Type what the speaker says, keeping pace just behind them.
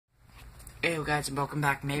Hey guys, and welcome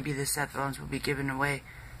back. Maybe the Seth Rollins will be given away,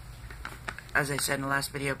 as I said in the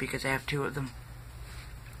last video, because I have two of them.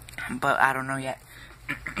 But I don't know yet.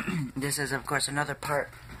 This is, of course, another part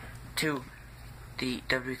to the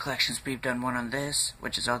WWE collections. We've done one on this,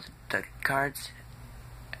 which is all the cards.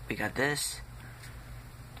 We got this,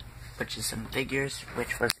 which is some figures,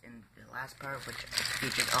 which was in the last part, which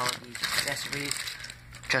featured all of these accessories.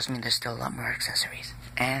 Trust me, there's still a lot more accessories.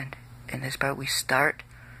 And in this part, we start,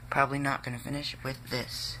 probably not going to finish, with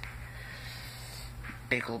this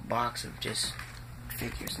big old box of just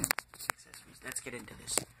figures and accessories. Let's get into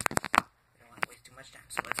this. I don't want to waste too much time,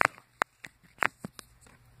 so let's go.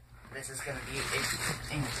 This is going to be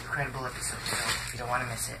an incredible episode, so you don't want to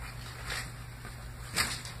miss it.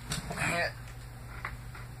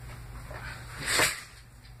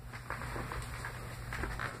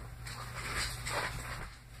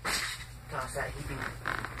 Toss that heaping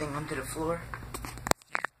thing onto the floor.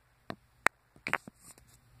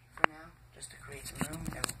 For now, just to create some room,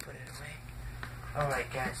 and we'll put it away.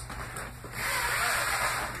 Alright, guys.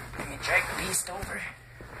 Let me drag the beast over.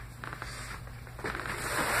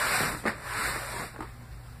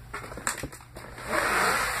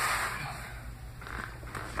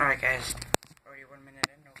 Alright, guys. Already 1 minute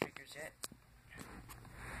in, no figures yet.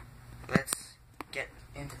 Let's get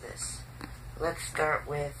into this. Let's start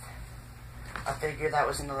with a figure that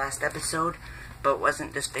was in the last episode, but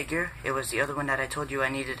wasn't this figure. It was the other one that I told you I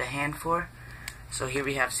needed a hand for. So here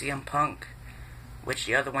we have CM Punk, which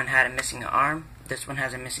the other one had a missing arm. This one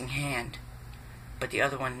has a missing hand. But the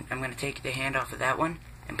other one, I'm going to take the hand off of that one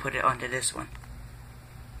and put it onto this one.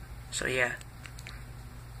 So yeah,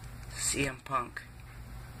 CM Punk.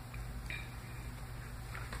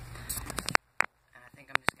 And I think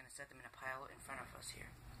I'm just going to set them in a pile in front of us here.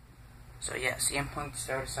 So yeah, CM Punk to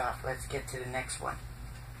start us off. Let's get to the next one.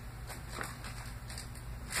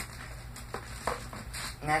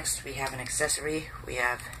 Next, we have an accessory. We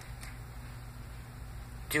have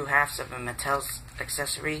two halves of a Mattel's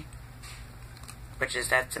accessory, which is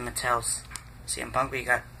that's a Mattel's CM Punk. We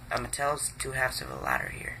got a Mattel's two halves of a ladder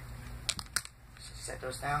here. So set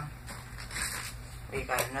those down. We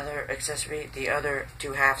got another accessory, the other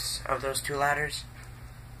two halves of those two ladders.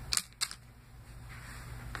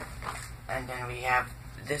 And then we have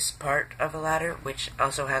this part of a ladder, which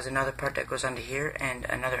also has another part that goes under here, and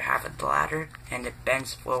another half of the ladder, and it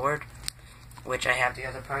bends forward, which I have the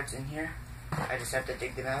other parts in here. I just have to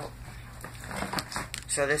dig them out.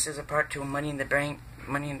 So this is a part to a Money in the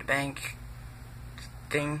Bank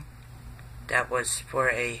thing that was for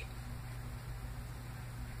a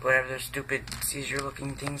whatever those stupid seizure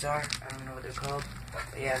looking things are. I don't know what they're called.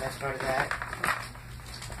 But yeah, that's part of that.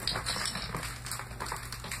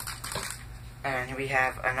 And here we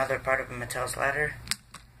have another part of a Mattel's ladder.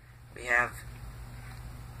 We have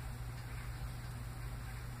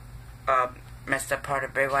a messed up part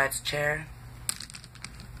of Bray Wyatt's chair.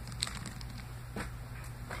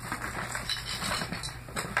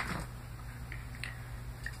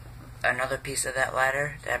 Another piece of that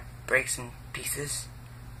ladder that breaks in pieces.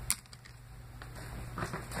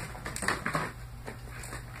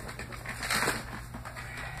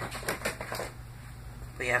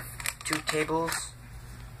 We have two table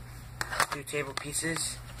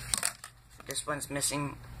pieces. This one's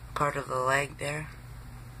missing part of the leg there.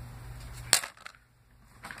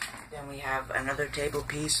 Then we have another table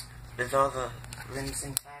piece with all the limbs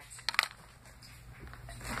intact.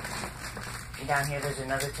 And down here there's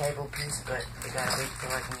another table piece, but we gotta wait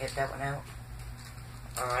till I can get that one out.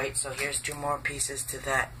 Alright, so here's two more pieces to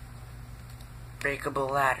that breakable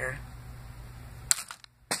ladder.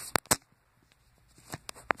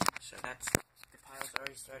 So that's, the pile's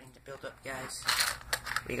already starting to build up, guys.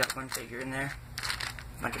 We got one figure in there,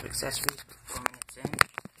 a bunch of accessories, 4 minutes in,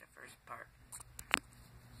 the first part.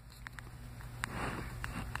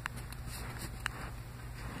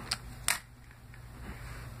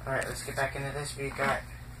 Alright, let's get back into this. We got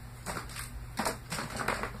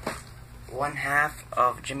one half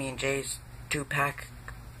of Jimmy and Jay's 2-pack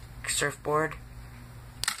surfboard.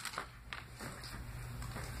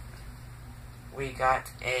 We got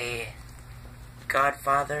a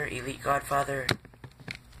Godfather, Elite Godfather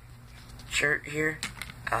shirt here.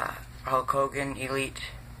 Hulk Hogan Elite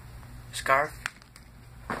scarf.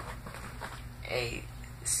 A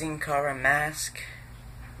Sin Cara mask.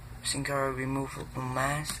 Sin Cara removable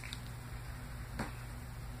mask.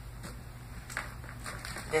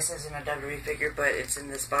 This isn't a WWE figure, but it's in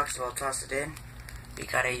this box, so I'll toss it in. We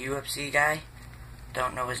got a UFC guy.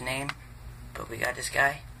 Don't know his name, but we got this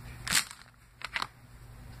guy.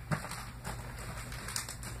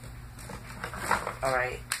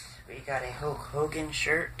 Alright, we got a Hulk Hogan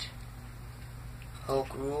shirt.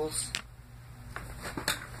 Hulk rules.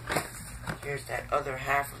 Here's that other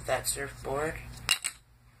half of that surfboard.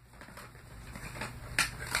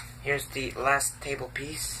 Here's the last table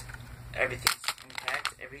piece. Everything's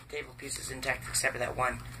intact. Every table piece is intact except for that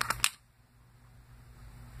one.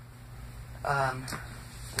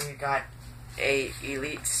 We got a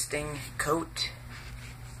Elite Sting coat.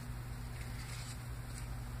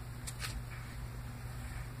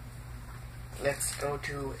 Let's go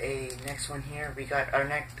to a next one here. We got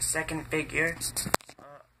our second figure,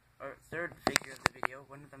 or third figure of the video.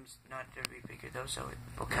 One of them's not a WWE figure though, so it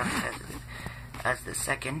will count as the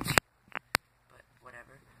second. But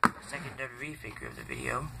whatever. The second WWE figure of the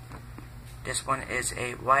video. This one is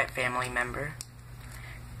a Wyatt family member,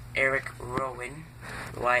 Eric Rowan,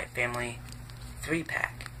 Wyatt family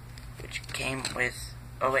 3-pack, which came with.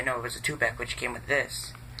 Oh wait, no, it was a 2-pack, which came with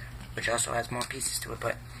this, which also has more pieces to it,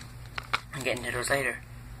 but I'll get into those later.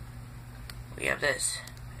 We have this,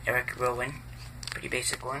 Eric Rowan, pretty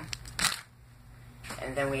basic one.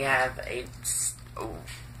 And then we have a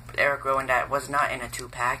Eric Rowan that was not in a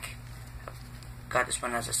 2-pack. Got this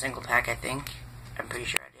one as a single pack, I think. I'm pretty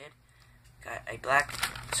sure I did. Got a black,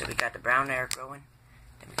 so we got the brown Eric Rowan.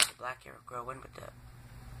 Then we got the black Eric Rowan with the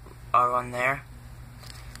R on there.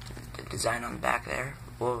 The design on the back there.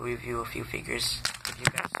 We'll review a few figures if you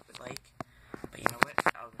guys would like. But you know what?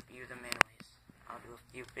 I'll review them anyways. I'll do a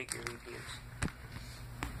few figure reviews.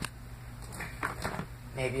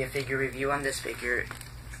 Maybe a figure review on this figure.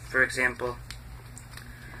 For example,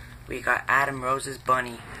 we got Adam Rose's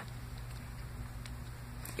bunny.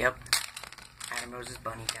 Yep. Adam Rose's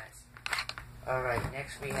bunny, guys. Alright,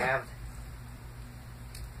 next we have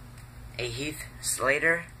a Heath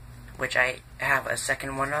Slater, which I have a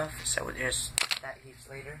second one of. So there's that Heath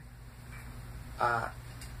Slater.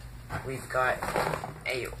 We've got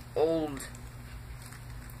a old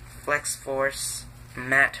Flex Force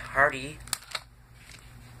Matt Hardy.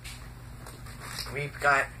 We've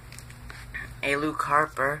got a Luke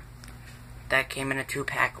Harper that came in a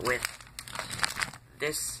 2-pack with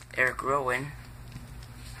this Eric Rowan.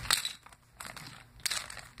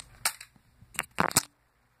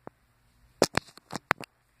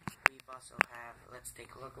 We've also have, let's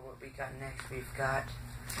take a look at what we got next. We've got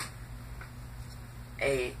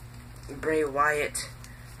a Bray Wyatt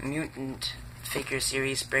Mutant figure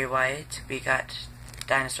series Bray Wyatt. We got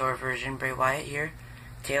dinosaur version Bray Wyatt here.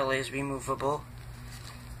 Tail is removable.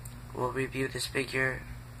 We'll review this figure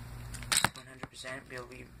 100%. We'll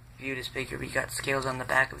review this figure. We got scales on the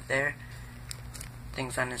back of there.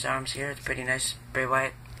 Things on his arms here. It's pretty nice. Bray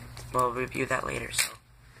Wyatt. We'll review that later. So,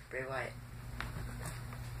 Bray Wyatt.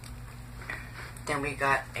 Then we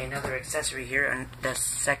got another accessory here on the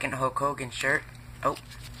second Hulk Hogan shirt. Oh,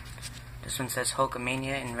 this one says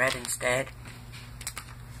Hulkamania in red instead.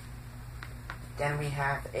 Then we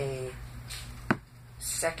have a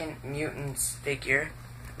second Mutants figure.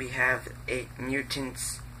 We have a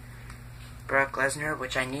Mutants Brock Lesnar,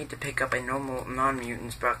 which I need to pick up a normal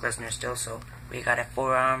non-Mutants Brock Lesnar still, so we got a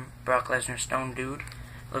 4-arm Brock Lesnar Stone Dude.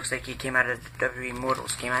 Looks like he came out of the WWE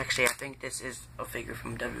Immortals game. Actually, I think this is a figure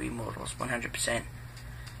from WWE Immortals, 100%.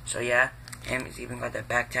 So yeah, and he's even got that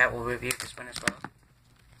back tat. We'll review this one as well.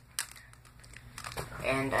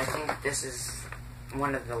 And I think this is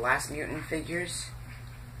one of the last Mutant figures.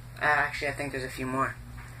 Actually, I think there's a few more.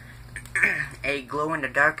 A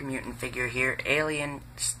glow-in-the-dark Mutant figure here, Alien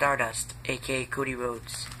Stardust, aka Cody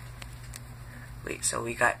Rhodes. Wait, so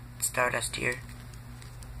we got Stardust here.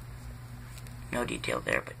 No detail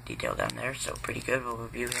there, but detail down there, so pretty good. We'll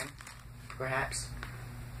review him, perhaps.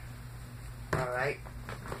 Alright.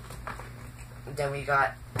 Then we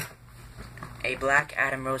got a black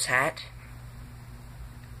Adam Rose hat.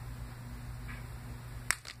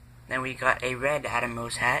 Then we got a red Adam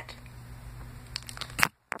Rose hat.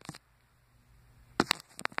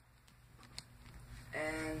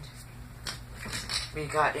 And we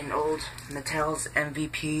got an old Mattel's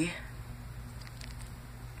MVP.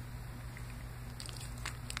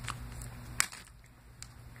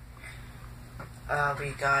 We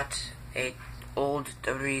got a old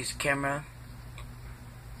WWE's camera.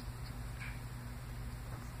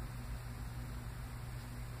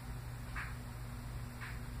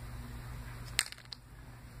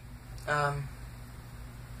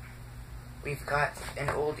 We've got an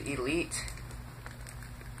old Elite,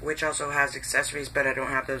 which also has accessories, but I don't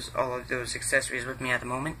have all of those accessories with me at the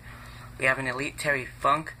moment. We have an Elite Terry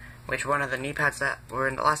Funk, which one of the knee pads that were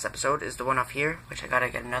in the last episode is the one off here, which I gotta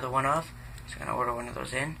get another one of. So I'm gonna order one of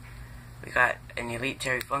those in. We got an Elite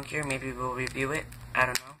Terry Funk here. Maybe we'll review it. I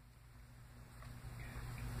don't know.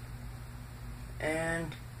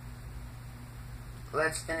 And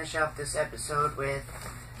let's finish off this episode with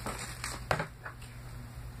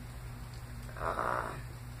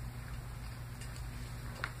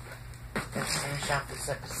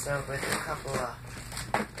a couple of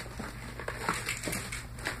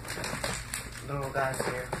little guys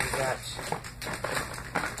here. We got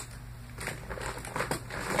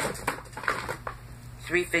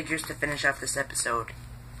three figures to finish off this episode.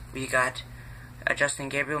 We got a Justin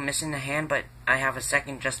Gabriel missing a hand, but I have a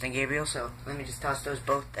second Justin Gabriel, so let me just toss those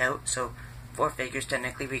both out. So 4 figures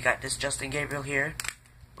technically. We got this Justin Gabriel here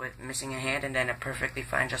with missing a hand, and then a perfectly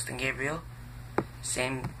fine Justin Gabriel.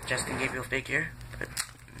 Same Justin Gabriel figure, but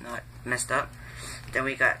not messed up. Then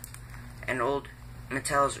we got an old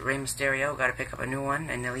Mattel's Rey Mysterio. Got to pick up a new one,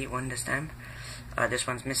 an elite one this time. This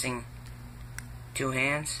one's missing 2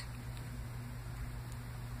 hands.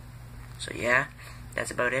 So yeah,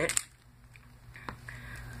 that's about it.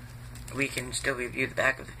 We can still review the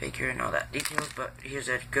back of the figure and all that details, but here's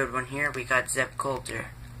a good one here. We got Zeb Coulter.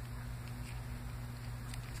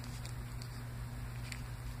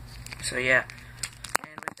 So yeah,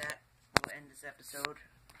 and with that, we'll end this episode.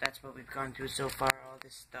 That's what we've gone through so far, all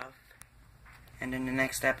this stuff. And in the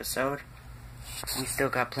next episode, we still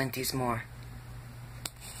got plenties more.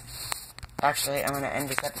 Actually, I'm going to end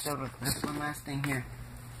this episode with this one last thing here.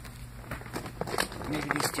 Maybe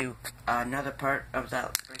these two. Another part of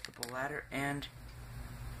that breakable ladder and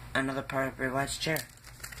another part of Bray Wyatt's chair.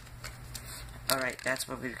 Alright, that's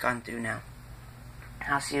what we've gone through now.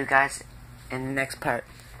 I'll see you guys in the next part.